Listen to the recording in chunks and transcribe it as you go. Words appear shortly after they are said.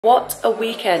What a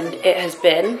weekend it has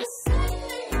been.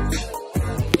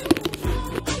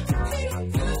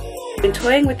 Been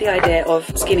toying with the idea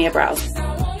of skinnier brows.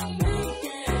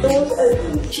 Do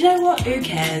you know what? Who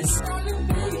cares?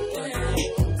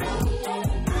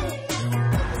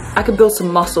 I could build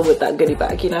some muscle with that goodie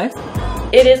bag, you know?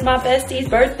 It is my bestie's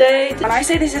birthday. When I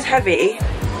say this is heavy,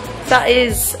 that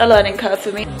is a learning curve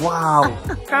for me. Wow.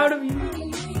 Proud of you.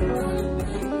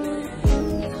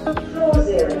 Floor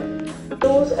 0.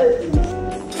 Doors open.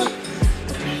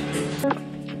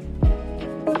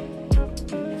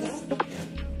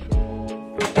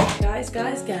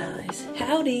 Guys,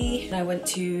 howdy. I went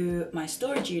to my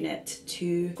storage unit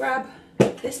to grab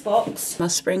this box, my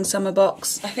spring summer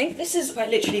box. I think this is quite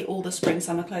literally all the spring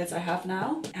summer clothes I have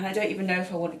now, and I don't even know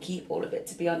if I want to keep all of it,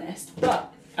 to be honest,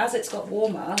 but as it's got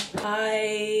warmer,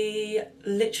 I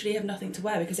literally have nothing to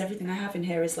wear because everything I have in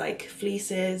here is like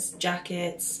fleeces,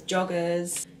 jackets,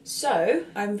 joggers. So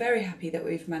I'm very happy that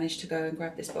we've managed to go and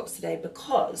grab this box today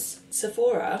because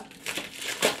Sephora,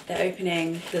 they're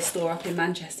opening the store up in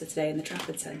Manchester today in the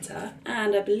Trafford Centre,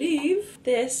 and I believe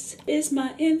this is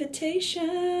my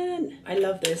invitation. I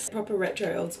love this, proper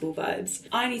retro old school vibes.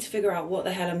 I need to figure out what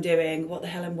the hell I'm doing, what the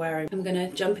hell I'm wearing. I'm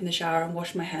gonna jump in the shower and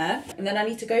wash my hair, and then I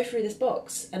need to go through this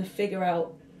box and figure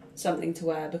out something to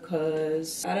wear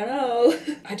because I don't know.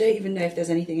 I don't even know if there's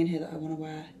anything in here that I want to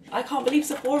wear. I can't believe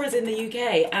Sephora's in the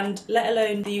UK, and let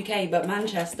alone the UK, but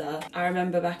Manchester. I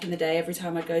remember back in the day, every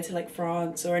time I'd go to like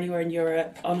France or anywhere in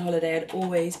Europe on holiday, I'd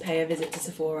always pay a visit to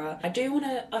Sephora. I do want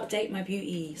to update my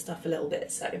beauty stuff a little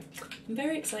bit, so I'm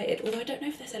very excited. Although I don't know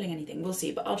if they're selling anything, we'll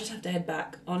see, but I'll just have to head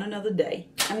back on another day.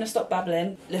 I'm gonna stop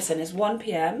babbling. Listen, it's 1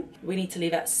 PM. We need to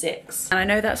leave at 6. And I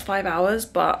know that's 5 hours,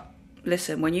 but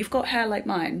listen, when you've got hair like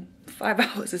mine, 5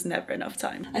 hours is never enough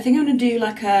time. I think I'm gonna do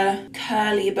like a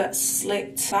curly but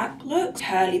slicked back look.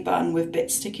 Curly bun with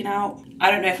bits sticking out. I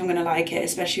don't know if I'm gonna like it,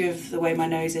 especially with the way my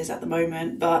nose is at the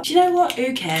moment, but do you know what?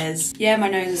 Who cares? Yeah, my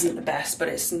nose isn't the best, but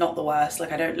it's not the worst.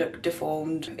 Like, I don't look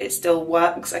deformed. It still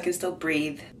works, I can still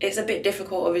breathe. It's a bit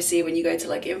difficult, obviously, when you go to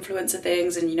like influencer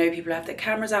things and you know people have their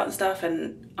cameras out and stuff,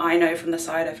 and I know from the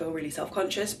side I feel really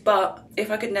self-conscious, but if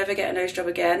I could never get a nose job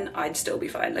again, I'd still be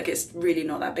fine. Like, it's really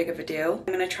not that big of a deal.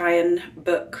 I'm gonna try and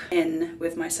book in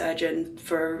with my surgeon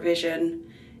for a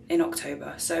revision in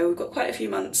October. So we've got quite a few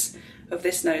months of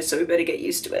this nose, so we better get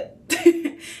used to it.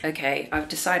 Okay, I've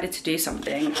decided to do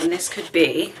something, and this could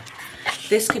be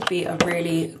a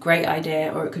really great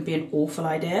idea, or it could be an awful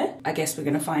idea. I guess we're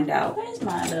gonna find out. Where's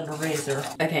my little razor?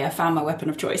 Okay, I found my weapon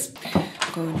of choice.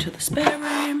 Go into the spare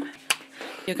room.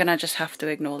 You're gonna just have to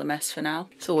ignore the mess for now.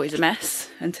 It's always a mess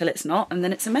until it's not, and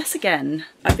then it's a mess again.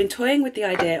 I've been toying with the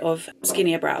idea of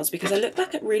skinnier brows because I look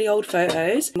back at really old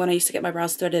photos when I used to get my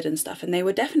brows threaded and stuff, and they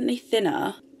were definitely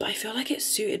thinner, but I feel like it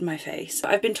suited my face.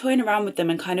 I've been toying around with them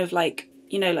and kind of like,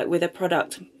 you know, like with a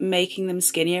product, making them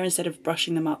skinnier instead of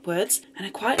brushing them upwards. And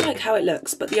I quite like how it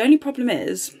looks, but the only problem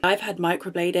is I've had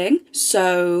microblading.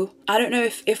 So I don't know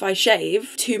if I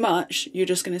shave too much, you're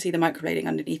just gonna see the microblading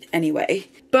underneath anyway.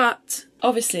 But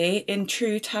obviously, in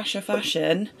true Tasha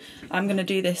fashion, I'm gonna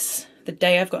do this the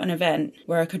day I've got an event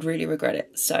where I could really regret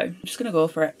it. So I'm just gonna go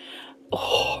for it.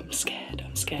 Oh, I'm scared.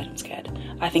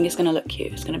 I think it's gonna look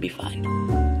cute, it's gonna be fine.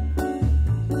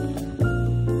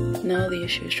 Now the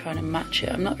issue is trying to match it.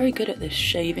 I'm not very good at this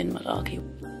shaving malarkey.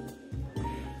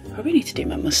 Probably need to do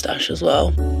my moustache as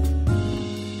well.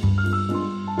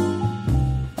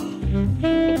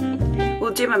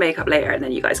 We'll do my makeup later and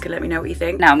then you guys can let me know what you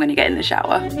think. Now I'm gonna get in the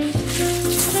shower.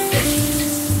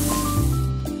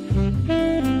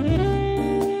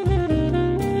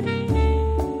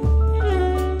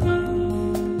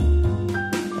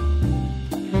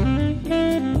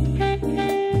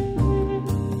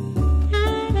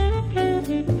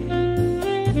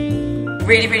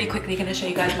 Really quickly gonna show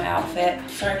you guys my outfit.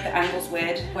 Sorry if the angle's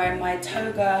weird. Wearing my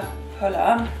toga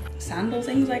puller, sandal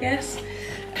things I guess.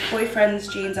 Boyfriend's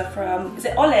jeans are from, is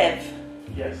it Olive?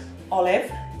 Yes. Olive.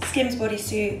 Skims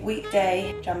bodysuit,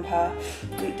 weekday jumper,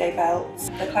 weekday belts.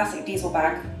 The classic diesel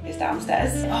bag is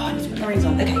downstairs. Oh, I need to put my rings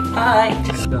on. Okay, bye.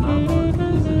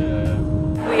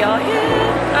 We are here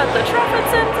at the Trafford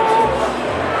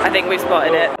Centre. I think we've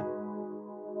spotted it.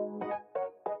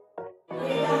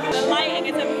 The lighting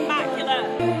is immaculate.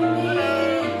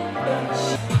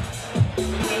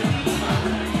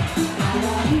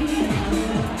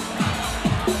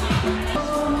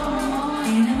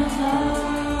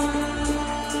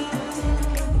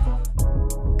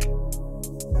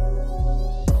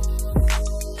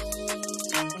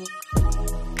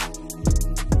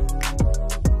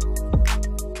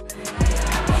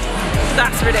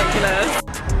 That's ridiculous.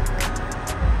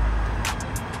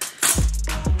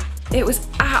 It was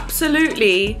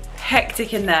absolutely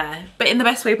hectic in there, but in the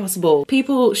best way possible.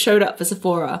 People showed up for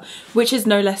Sephora, which is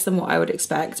no less than what I would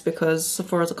expect because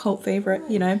Sephora's a cult favorite,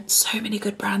 you know. So many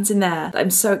good brands in there that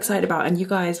I'm so excited about. And you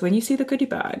guys, when you see the goodie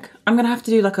bag, I'm gonna have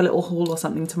to do like a little haul or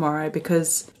something tomorrow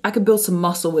because I could build some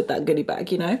muscle with that goodie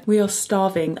bag, you know. We are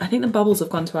starving. I think the bubbles have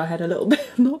gone to our head a little bit,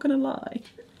 I'm not gonna lie.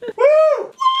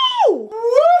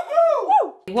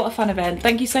 What a fun event.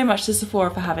 Thank you so much to Sephora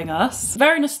for having us.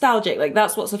 Very nostalgic, like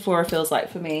that's what Sephora feels like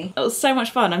for me. It was so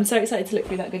much fun. I'm so excited to look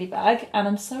through that goodie bag and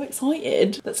I'm so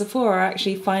excited that Sephora are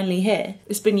actually finally here.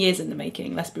 It's been years in the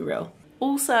making, let's be real.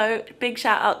 Also, big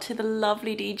shout out to the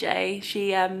lovely DJ.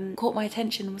 She caught my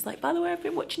attention and was like, by the way, I've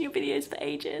been watching your videos for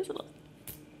ages.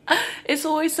 It's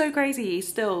always so crazy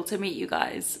still to meet you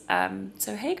guys.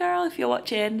 So hey girl, if you're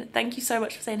watching, thank you so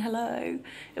much for saying hello.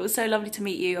 It was so lovely to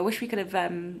meet you. I wish we could have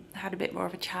had a bit more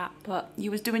of a chat, but you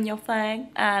was doing your thing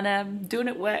and doing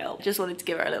it well. Just wanted to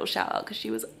give her a little shout out because she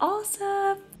was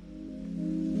awesome.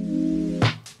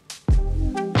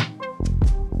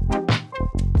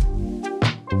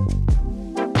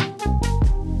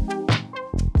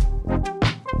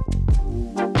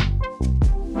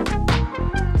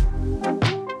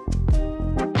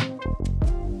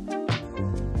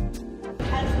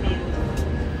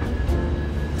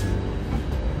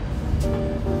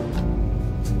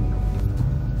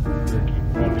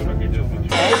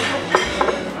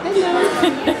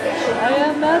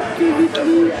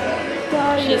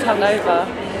 She's hungover.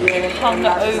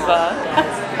 Hungover.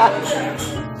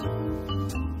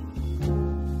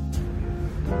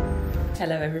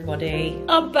 Hello everybody.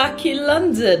 I'm back in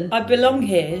London. I belong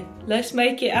here. Let's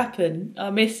make it happen. I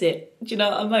miss it. Do you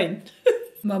know what I mean?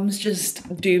 Mum's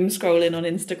just doom scrolling on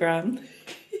Instagram.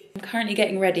 I'm currently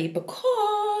getting ready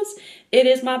because it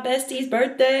is my bestie's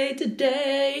birthday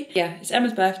today. Yeah, it's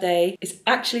Emma's birthday. It's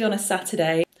actually on a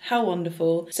Saturday. How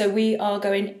wonderful. So we are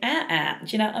going do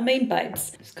you know what I mean,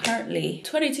 babes? It's currently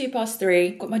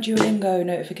 3:22. Got my Duolingo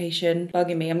notification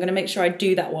bugging me. I'm gonna make sure I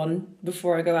do that one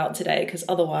before I go out today because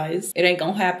otherwise it ain't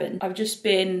gonna happen. I've just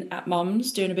been at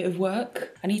mum's doing a bit of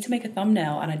work. I need to make a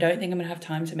thumbnail and I don't think I'm gonna have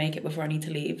time to make it before I need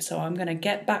to leave. So I'm gonna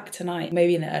get back tonight,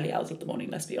 maybe in the early hours of the morning,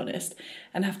 let's be honest,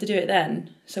 and have to do it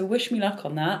then. So wish me luck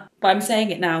on that. But I'm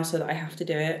saying it now so that I have to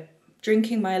do it.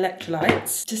 Drinking my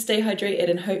electrolytes to stay hydrated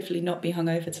and hopefully not be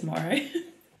hungover tomorrow.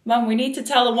 Mum, we need to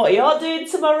tell them what you're doing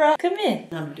tomorrow. Come here.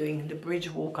 I'm doing the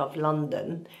Bridge Walk of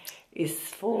London. It's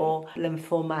for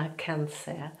lymphoma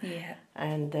cancer. Yeah.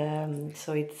 And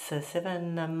so it's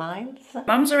 7 miles.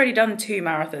 Mum's already done 2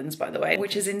 marathons, by the way,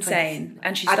 which is insane.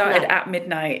 And she started at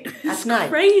midnight. It's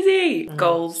crazy.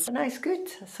 Goals. Oh, nice, good.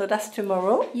 So that's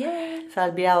tomorrow. Yeah. So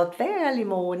I'll be out there early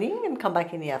morning and come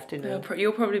back in the afternoon.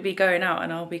 You'll probably be going out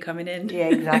and I'll be coming in. Yeah,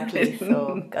 exactly.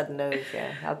 So God knows,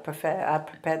 yeah. I'll prepare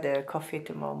the coffee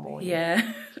tomorrow morning.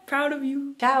 Yeah. Proud of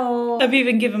you. Ciao. I've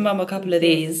even given Mum a couple of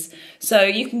these. So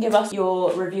you can give us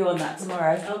your review on that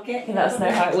tomorrow. Okay. Let us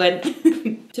know how it went.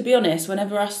 To be honest,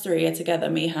 whenever us three are together,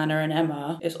 me, Hannah and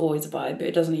Emma, it's always a vibe, but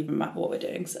it doesn't even matter what we're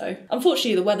doing. So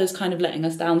unfortunately the weather's kind of letting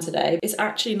us down today. It's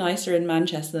actually nicer in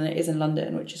Manchester than it is in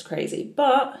London, which is crazy,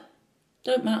 but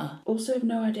don't matter. Also have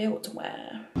no idea what to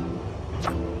wear.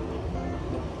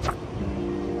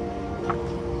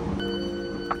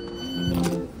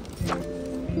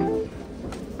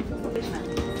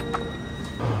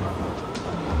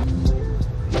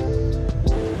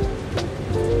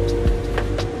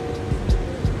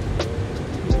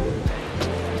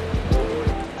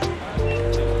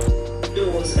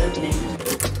 Doors opening.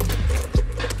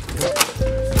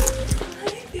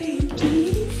 Hi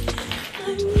baby, I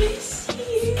miss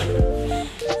you.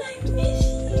 I miss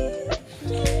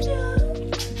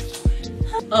you.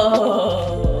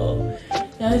 Oh,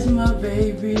 that's my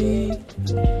baby.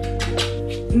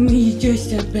 He's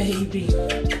just a baby.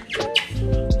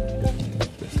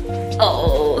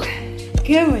 Oh,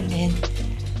 come on then.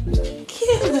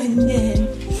 Come on then.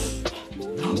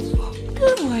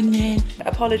 Come on then.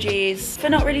 Apologies for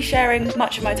not really sharing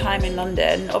much of my time in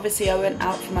London. Obviously I went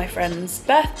out for my friend's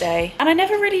birthday and I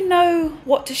never really know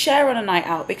what to share on a night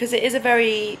out because it is a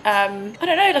very, I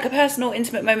don't know, like a personal,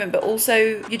 intimate moment, but also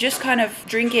you're just kind of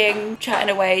drinking, chatting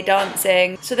away,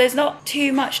 dancing. So there's not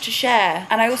too much to share.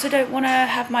 And I also don't want to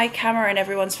have my camera in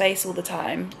everyone's face all the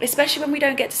time, especially when we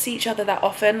don't get to see each other that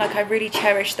often. Like I really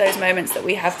cherish those moments that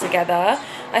we have together.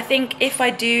 I think if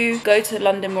I do go to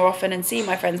London more often and see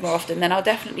my friends more often, then I'll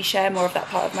definitely share more of that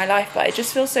part of my life. But it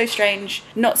just feels so strange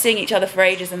not seeing each other for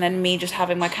ages and then me just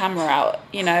having my camera out,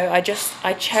 you know. I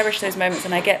cherish those moments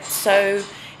and I get so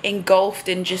engulfed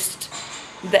in just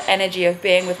the energy of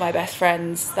being with my best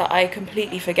friends that I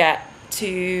completely forget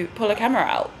to pull a camera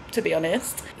out. to be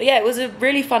honest. But yeah, it was a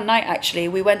really fun night actually.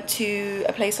 We went to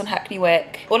a place on Hackney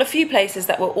Wick, well, a few places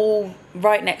that were all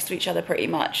right next to each other pretty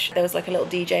much. There was like a little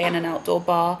DJ and an outdoor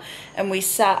bar, and we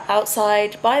sat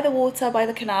outside by the water, by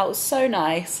the canal. It was so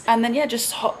nice. And then yeah,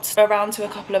 just hopped around to a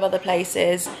couple of other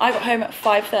places. I got home at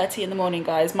 5:30 in the morning,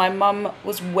 guys. My mum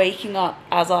was waking up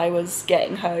as I was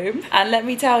getting home, and let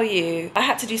me tell you, I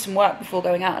had to do some work before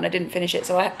going out and I didn't finish it.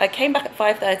 So I came back at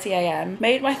 5:30 a.m,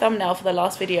 made my thumbnail for the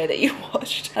last video that you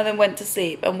watched, and then went to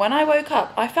sleep. And when I woke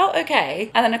up, I felt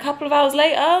okay, and then a couple of hours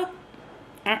later,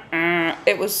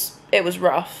 it was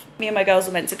rough. Me and my girls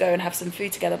were meant to go and have some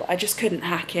food together, but I just couldn't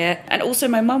hack it. And also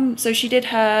my mum, so she did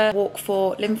her walk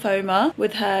for lymphoma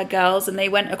with her girls, and they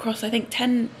went across I think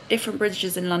 10 different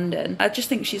bridges in London. I just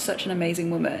think she's such an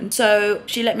amazing woman. So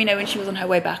she let me know when she was on her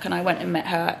way back, and I went and met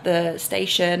her at the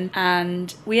station,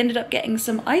 and we ended up getting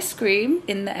some ice cream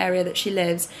in the area that she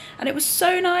lives, and it was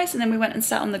so nice. And then we went and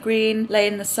sat on the green, lay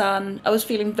in the sun. I was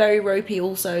feeling very ropey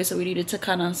also, so we needed to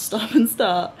kind of stop and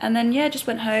start. And then yeah, just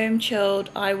went home, chilled.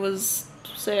 I was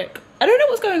sick. I don't know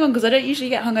what's going on because I don't usually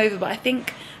get hungover, but I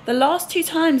think the last 2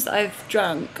 times that I've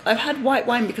drunk, I've had white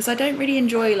wine because I don't really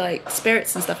enjoy like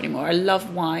spirits and stuff anymore. I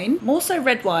love wine, more so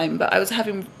red wine, but I was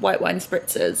having white wine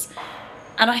spritzers.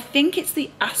 And I think it's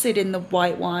the acid in the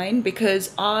white wine,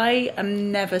 because I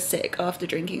am never sick after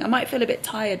drinking. I might feel a bit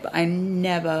tired, but I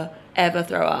never ever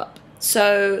throw up.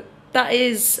 So that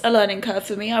is a learning curve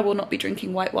for me. I will not be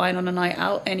drinking white wine on a night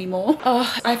out anymore.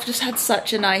 Oh, I've just had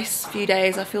such a nice few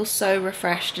days. I feel so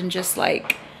refreshed and just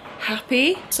like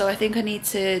happy. So I think I need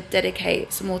to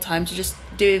dedicate some more time to just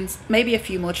doing maybe a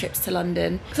few more trips to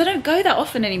London, because I don't go that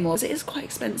often anymore. It is quite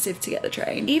expensive to get the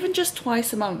train. Even just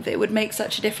twice a month, it would make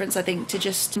such a difference, I think, to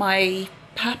just my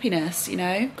happiness, you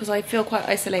know, because I feel quite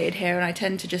isolated here and I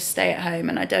tend to just stay at home,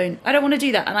 and I don't want to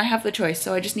do that, and I have the choice.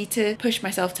 So I just need to push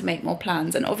myself to make more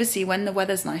plans. And obviously when the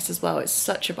weather's nice as well, it's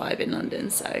such a vibe in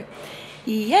London. So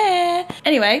yeah,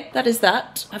 anyway, that is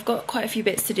that. I've got quite a few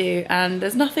bits to do, and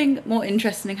there's nothing more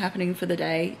interesting happening for the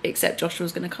day except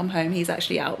Joshua's gonna come home. He's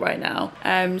actually out right now,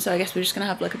 so I guess we're just gonna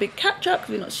have like a big catch up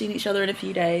because we've not seen each other in a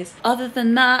few days. Other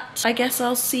than that, I guess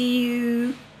I'll see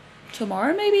you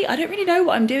tomorrow maybe. I don't really know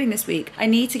what I'm doing this week. I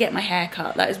need to get my hair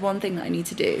cut. That is one thing that I need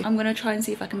to do. I'm gonna try and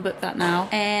see if I can book that now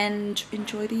and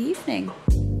enjoy the evening.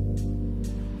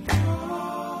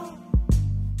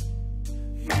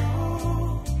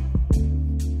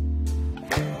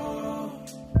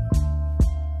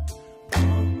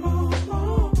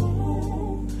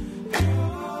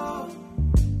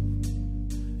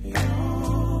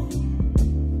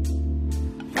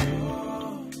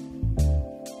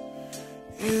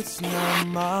 It's not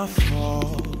my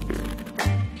fault.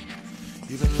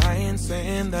 You've been lying,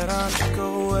 saying that I took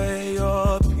away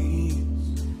your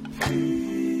peace.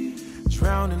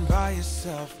 Drowning by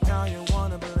yourself, now you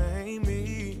wanna blame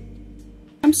me.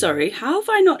 I'm sorry, how have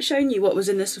I not shown you what was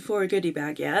in the Sephora goodie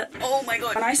bag yet? Oh my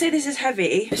god, when I say this is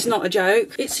heavy, it's not a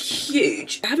joke. It's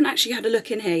huge. I haven't actually had a look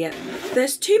in here yet.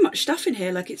 There's too much stuff in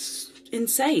here, like it's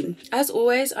insane. As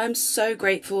always, I'm so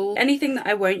grateful. Anything that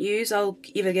I won't use, I'll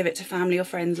either give it to family or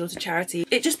friends or to charity.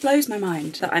 It just blows my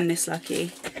mind that I'm this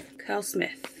lucky. Curl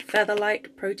Smith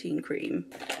Featherlight Protein Cream.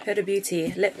 Huda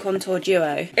Beauty Lip Contour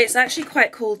Duo. It's actually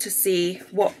quite cool to see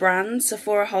what brands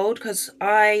Sephora hold, because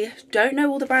I don't know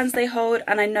all the brands they hold,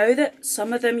 and I know that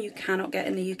some of them you cannot get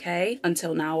in the UK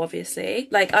until now, obviously.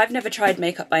 Like, I've never tried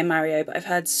Makeup by Mario, but I've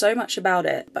heard so much about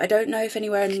it. But I don't know if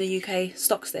anywhere in the UK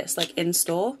stocks this, like in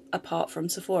store, apart from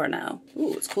Sephora now.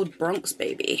 Ooh, it's called Bronx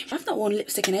Baby. I've not worn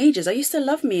lipstick in ages. I used to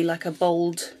love me like a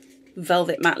bold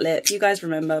velvet matte lip. You guys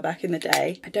remember back in the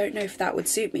day. I don't know if that would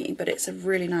suit me, but it's a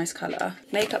really nice colour.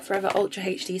 Makeup Forever Ultra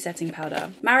HD Setting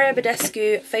Powder. Mario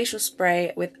Badescu Facial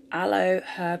Spray with Aloe,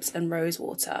 Herbs and Rose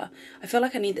Water. I feel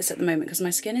like I need this at the moment because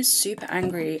my skin is super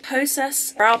angry.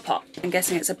 Kosas Brow Pop. I'm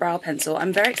guessing it's a brow pencil.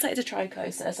 I'm very excited to try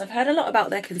Kosas. I've heard a lot about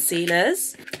their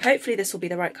concealers. Hopefully this will be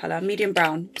the right colour. Medium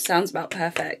brown. Sounds about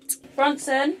perfect.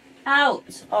 Bronson,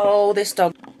 out. Oh, this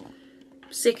dog.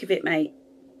 Sick of it, mate.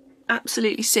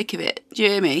 Absolutely sick of it. Do you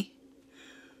hear me?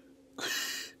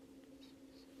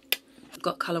 I've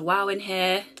got Colour Wow in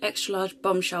here. Extra large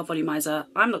bombshell volumizer.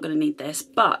 I'm not going to need this,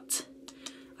 but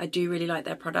I do really like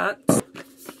their products.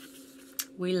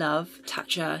 We love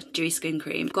Tasha Dewy Skin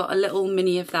Cream. Got a little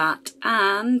mini of that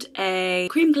and a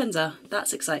cream cleanser.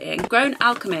 That's exciting. Grown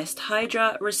Alchemist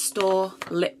Hydra Restore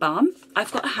Lip Balm.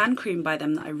 I've got a hand cream by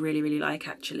them that I really, really like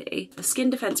actually. A Skin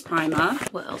Defense Primer.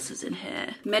 What else is in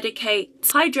here? Medicate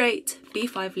Hydrate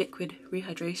B5 Liquid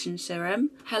Rehydration Serum.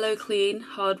 Hello Clean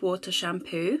Hard Water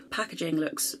Shampoo. Packaging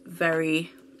looks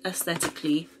very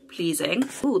aesthetically pleasing.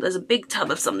 Ooh, there's a big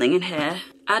tub of something in here.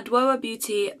 Adwoa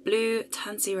Beauty Blue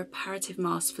Tansy Reparative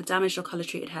Mask for damaged or colour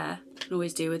treated hair. Can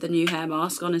always do with a new hair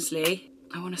mask, honestly.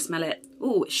 I want to smell it.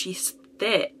 Ooh, she's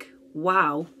thick.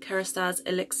 Wow. Kerastase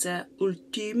Elixir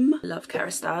Ultime. Love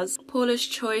Kerastase. Paula's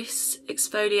Choice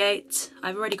Exfoliate.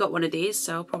 I've already got one of these,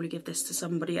 so I'll probably give this to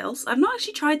somebody else. I've not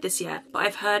actually tried this yet, but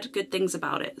I've heard good things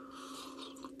about it.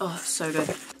 Oh, it's so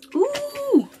good.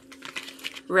 Ooh!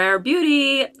 Rare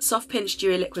Beauty Soft Pinch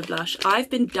Dewy Liquid Blush. I've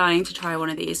been dying to try one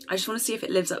of these. I just want to see if it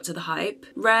lives up to the hype.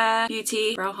 Rare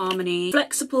Beauty Brow Harmony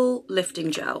Flexible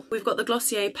Lifting Gel. We've got the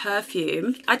Glossier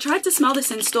Perfume. I tried to smell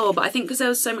this in store, but I think because there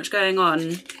was so much going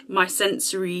on, my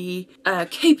sensory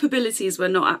capabilities were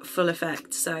not at full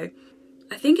effect. So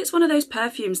I think it's one of those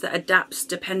perfumes that adapts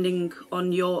depending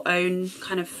on your own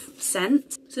kind of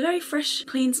scent. It's a very fresh,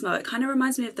 clean smell. It kind of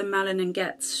reminds me of the Malin &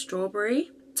 Getz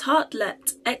Strawberry.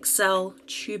 Tartelette XL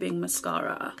Tubing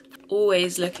Mascara.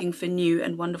 Always looking for new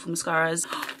and wonderful mascaras.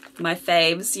 My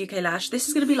faves, UK Lash. This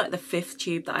is going to be like the 5th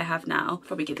tube that I have now.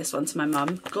 Probably give this one to my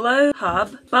mum. Glow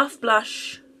Hub Buff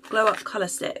Blush Glow Up Colour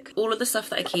Stick. All of the stuff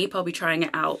that I keep, I'll be trying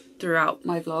it out throughout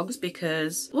my vlogs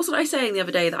because wasn't I saying the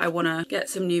other day that I want to get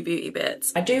some new beauty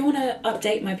bits? I do want to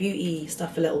update my beauty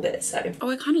stuff a little bit, so.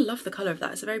 Oh, I kind of love the colour of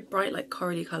that. It's a very bright, like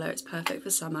corally colour. It's perfect for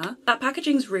summer. That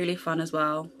packaging's really fun as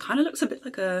well. Kind of looks a bit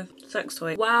like a sex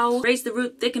toy. Wow. Raise the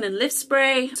Root Thicken and Lift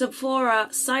Spray. Sephora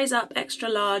Size Up Extra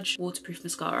Large Waterproof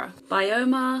Mascara.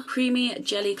 Bioma Creamy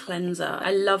Jelly Cleanser.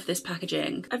 I love this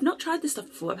packaging. I've not tried this stuff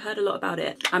before. I've heard a lot about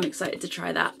it. I'm excited to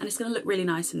try that. And it's going to look really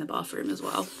nice in the bathroom as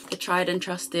well. The tried and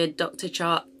trusted Dr.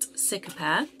 Chart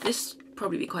Cicapair. This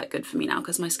probably be quite good for me now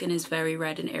because my skin is very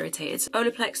red and irritated.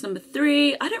 Olaplex number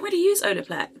 3. I don't really use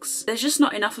Olaplex. There's just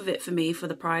not enough of it for me for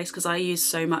the price because I use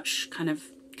so much kind of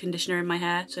conditioner in my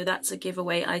hair. So that's a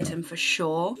giveaway item for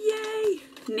sure. Yay!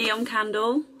 Neon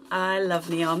candle. I love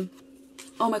neon.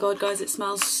 Oh my god, guys, it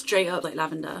smells straight up like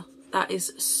lavender. That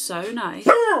is so nice.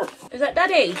 Is that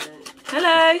Daddy?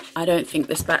 Hello. I don't think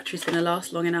this battery's gonna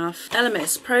last long enough.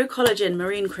 Elemis Pro Collagen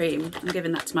Marine Cream. I'm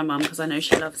giving that to my mum because I know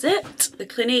she loves it. The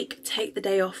Clinique Take the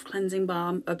Day Off Cleansing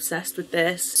Balm. Obsessed with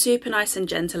this. Super nice and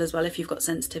gentle as well if you've got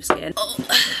sensitive skin. Oh,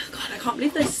 God, I can't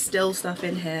believe there's still stuff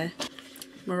in here.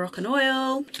 Moroccan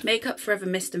oil, Makeup Forever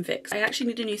Mist and Fix. I actually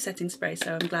need a new setting spray,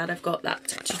 so I'm glad I've got that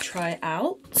to try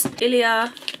out.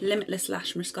 Ilia Limitless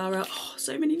Lash Mascara. Oh,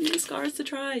 so many new mascaras to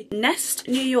try. Nest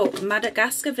New York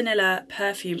Madagascar Vanilla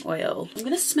Perfume Oil. I'm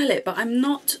gonna smell it, but I'm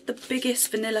not the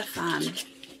biggest vanilla fan.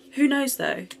 Who knows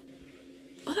though?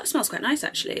 Oh, that smells quite nice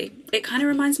actually. It kind of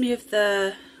reminds me of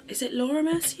the, is it Laura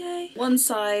Mercier? One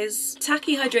Size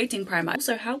Tacky Hydrating Primer.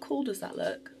 Also, how cool does that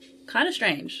look? Kind of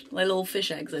strange, like little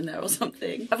fish eggs in there or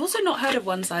something. I've also not heard of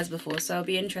One Size before, so I'll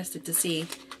be interested to see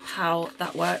how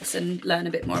that works and learn a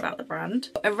bit more about the brand.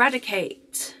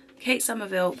 Eradicate Kate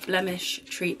Somerville Blemish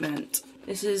Treatment.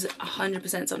 This is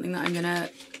 100% something that I'm gonna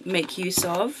make use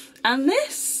of. And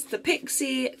this, the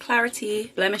Pixie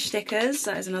Clarity Blemish Stickers.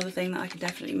 That is another thing that I could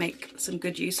definitely make some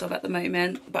good use of at the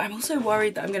moment. But I'm also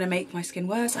worried that I'm gonna make my skin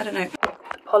worse, I don't know.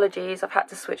 Apologies, I've had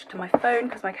to switch to my phone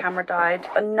because my camera died.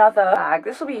 Another bag.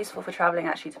 This will be useful for traveling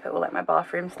actually, to put all like my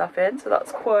bathroom stuff in, so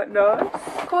that's quite nice.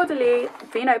 Caudalie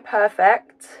Vino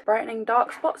Perfect Brightening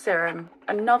Dark Spot Serum.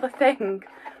 Another thing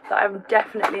that I'm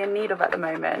definitely in need of at the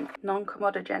moment.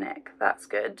 Non-comedogenic, that's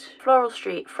good. Floral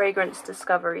Street Fragrance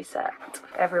Discovery Set.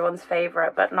 Everyone's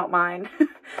favourite, but not mine.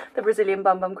 The Brazilian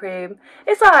Bum Bum Cream.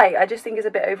 It's alright, I just think it's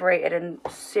a bit overrated and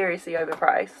seriously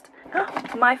overpriced.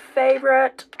 My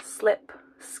favourite Slip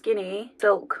Skinny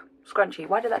Silk Scrunchie.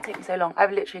 Why did that take me so long?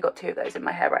 I've literally got 2 of those in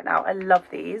my hair right now. I love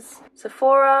these.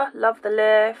 Sephora Love the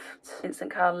Lift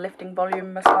Instant Curl Lifting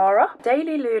Volume Mascara.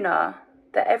 Daily Luna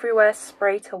The Everywhere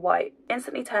Spray to Wipe.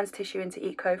 Instantly turns tissue into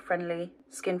eco-friendly,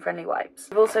 skin-friendly wipes.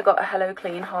 We've also got a Hello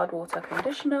Clean Hard Water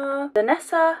Conditioner. The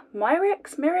Nessa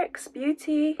Myrix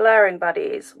Beauty Blurring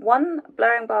Buddies. 1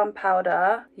 Blurring Balm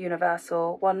Powder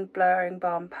Universal, 1 Blurring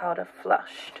Balm Powder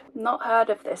Flushed. Not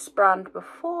heard of this brand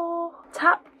before.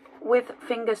 Tap with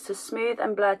fingers to smooth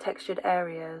and blur textured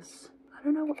areas. I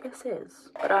don't know what this is,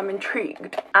 but I'm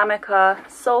intrigued. Amica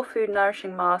Soul Food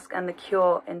Nourishing Mask and the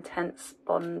Cure Intense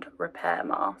Bond Repair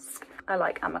Mask. I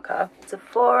like Amica.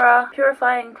 Sephora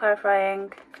Purifying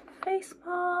Clarifying Face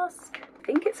Mask. I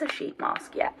think it's a sheet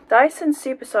mask, yeah. Dyson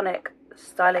Supersonic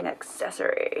Styling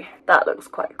Accessory. That looks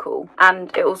quite cool.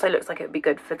 And it also looks like it would be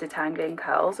good for detangling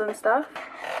curls and stuff.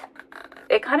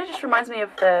 It kind of just reminds me of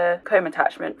the comb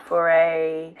attachment for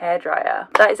a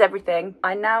hairdryer. That is everything.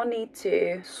 I now need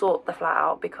to sort the flat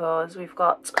out because we've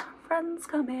got friends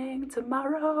coming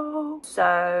tomorrow.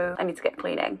 So I need to get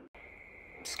cleaning.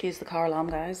 Excuse the car alarm,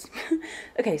 guys.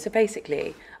 Okay, so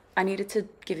basically I needed to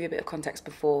give you a bit of context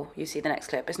before you see the next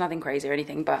clip. It's nothing crazy or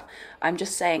anything, but I'm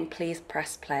just saying please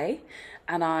press play.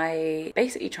 And I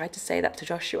basically tried to say that to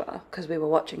Joshua because we were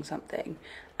watching something,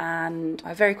 and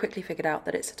I very quickly figured out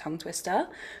that it's a tongue twister.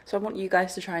 So I want you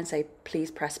guys to try and say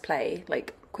please press play,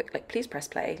 like quick, like please press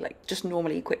play, like just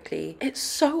normally, quickly. It's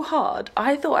so hard.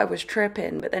 I thought I was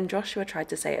tripping, but then Joshua tried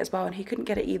to say it as well and he couldn't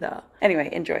get it either. Anyway,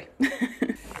 enjoy.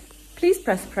 Please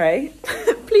press play.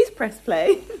 Please press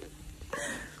play.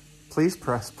 Please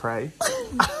press play.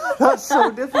 That's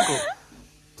so difficult.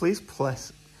 Please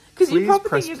press. Because you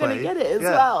probably think you're going to get it as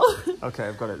well. Okay,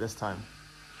 I've got it this time.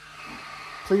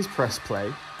 Please press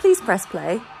play. Please press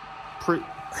play.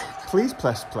 Please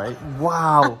press play.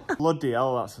 Wow. Bloody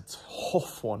hell, that's a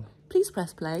tough one. Please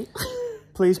press play.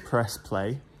 Please press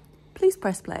play. Please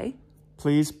press play.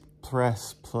 Please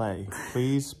press play.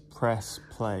 Please press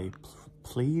play.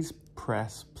 Please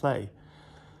press play.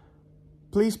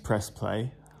 Please press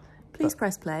play. Please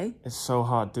press play. It's so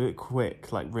hard. Do it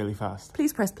quick, like really fast.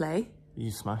 Please press play. You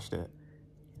smashed it.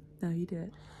 No, you do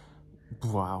it.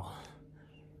 Wow.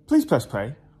 Please press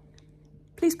play.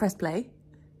 Please press play.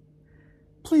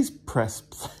 Please press.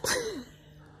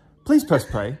 Please press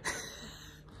play.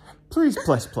 Please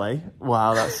press play.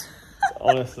 Wow, that's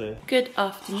honestly. Good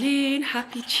afternoon.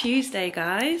 Happy Tuesday,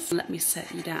 guys. Let me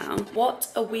set you down. What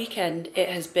a weekend it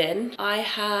has been. I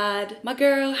had my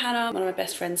girl Hannah, one of my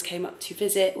best friends, came up to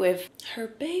visit with her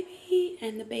baby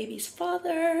and the baby's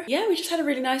father. Yeah, we just had a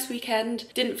really nice weekend.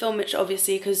 Didn't film much,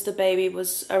 obviously, because the baby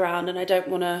was around and I don't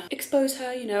want to expose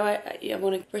her, you know. I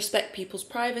want to respect people's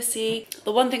privacy.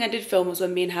 The one thing I did film was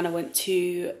when me and Hannah went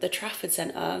to the Trafford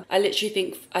Centre. I literally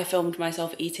think I filmed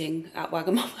myself eating at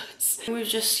Wagamama's. We've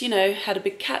just, you know, had a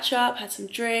big catch up, had some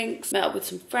drinks, met up with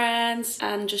some friends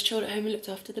and just chilled at home and looked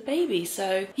after the baby.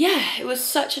 So yeah, it was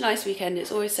such a nice weekend.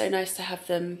 It's always so nice to have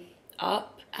them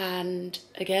up. And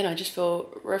again, I just feel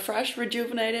refreshed,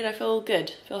 rejuvenated. I feel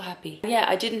good, feel happy. Yeah,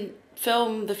 I didn't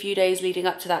film the few days leading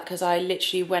up to that because I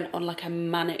literally went on like a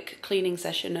manic cleaning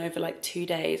session over like 2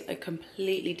 days. I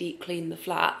completely deep cleaned the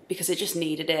flat because it just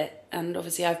needed it. And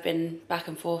obviously I've been back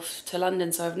and forth to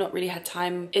London, so I've not really had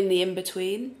time in the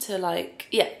in-between to like,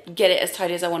 yeah, get it as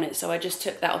tidy as I want it. So I just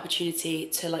took that opportunity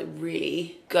to like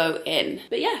really go in.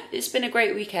 But yeah, it's been a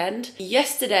great weekend.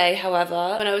 Yesterday,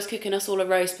 however, when I was cooking us all a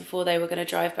roast before they were going to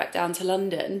drive back down to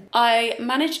London, I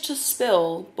managed to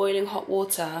spill boiling hot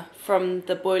water from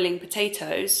the boiling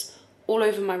potatoes all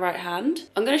over my right hand.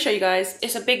 I'm going to show you guys.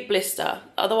 It's a big blister.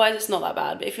 Otherwise, it's not that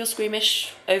bad. But if you're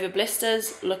squeamish over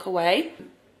blisters, look away.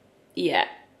 Yeah,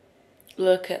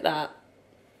 look at that.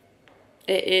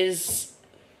 It is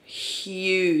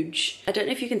huge. I don't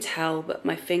know if you can tell, but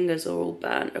my fingers are all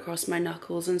burnt across my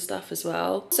knuckles and stuff as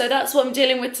well. So that's what I'm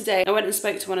dealing with today. I went and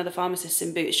spoke to one of the pharmacists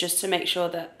in Boots just to make sure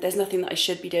that there's nothing that I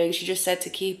should be doing. She just said to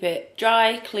keep it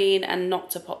dry, clean, and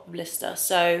not to pop the blister.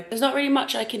 So there's not really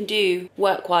much I can do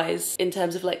work-wise in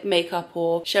terms of like makeup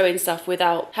or showing stuff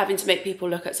without having to make people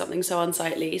look at something so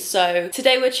unsightly. So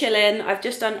today we're chilling. I've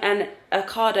just done an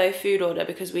Ocado food order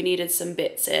because we needed some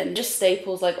bits in, just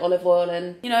staples like olive oil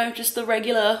and, you know, just the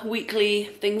regular weekly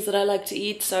things that I like to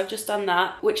eat. So I've just done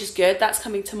that, which is good. That's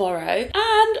coming tomorrow.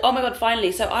 And oh my god,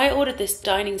 finally, so I ordered this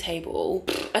dining table.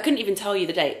 I couldn't even tell you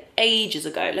the date, ages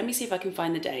ago. Let me see if I can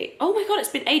find the date. Oh my god, it's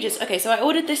been ages. Okay, so I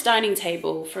ordered this dining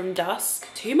table from Dusk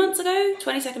 2 months ago,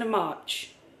 22nd of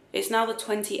March. It's now the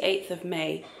 28th of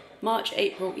May. March,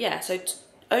 April, yeah, so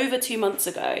over 2 months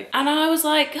ago. And I was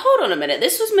like, hold on a minute,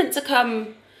 this was meant to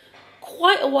come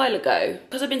quite a while ago.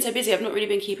 Because I've been so busy, I've not really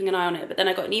been keeping an eye on it. But then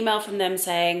I got an email from them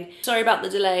saying, sorry about the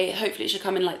delay, hopefully it should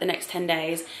come in like the next 10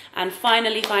 days. And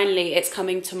finally, it's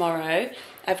coming tomorrow.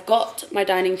 I've got my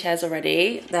dining chairs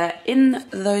already. They're in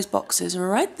those boxes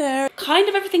right there. Kind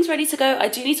of everything's ready to go. I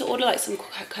do need to order like some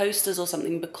coasters or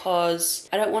something because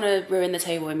I don't want to ruin the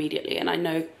table immediately. And I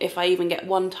know if I even get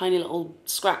one tiny little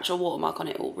scratch or watermark on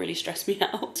it, it will really stress me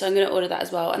out. So I'm going to order that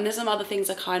as well. And there's some other things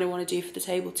I kind of want to do for the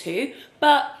table too.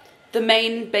 But the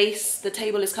main base, the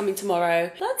table is coming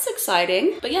tomorrow. That's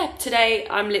exciting. But yeah, today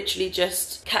I'm literally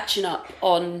just catching up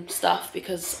on stuff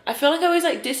because I feel like I always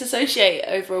like disassociate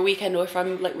over a weekend, or if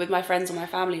I'm like with my friends or my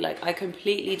family, like I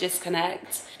completely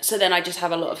disconnect. So then I just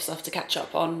have a lot of stuff to catch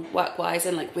up on work-wise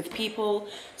and like with people.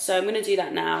 So I'm gonna do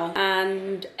that now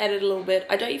and edit a little bit.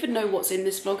 I don't even know what's in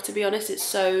this vlog, to be honest. It's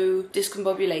so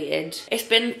discombobulated. It's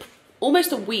been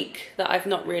almost a week that I've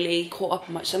not really caught up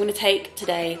on much. So I'm gonna take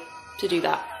today to do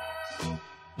that.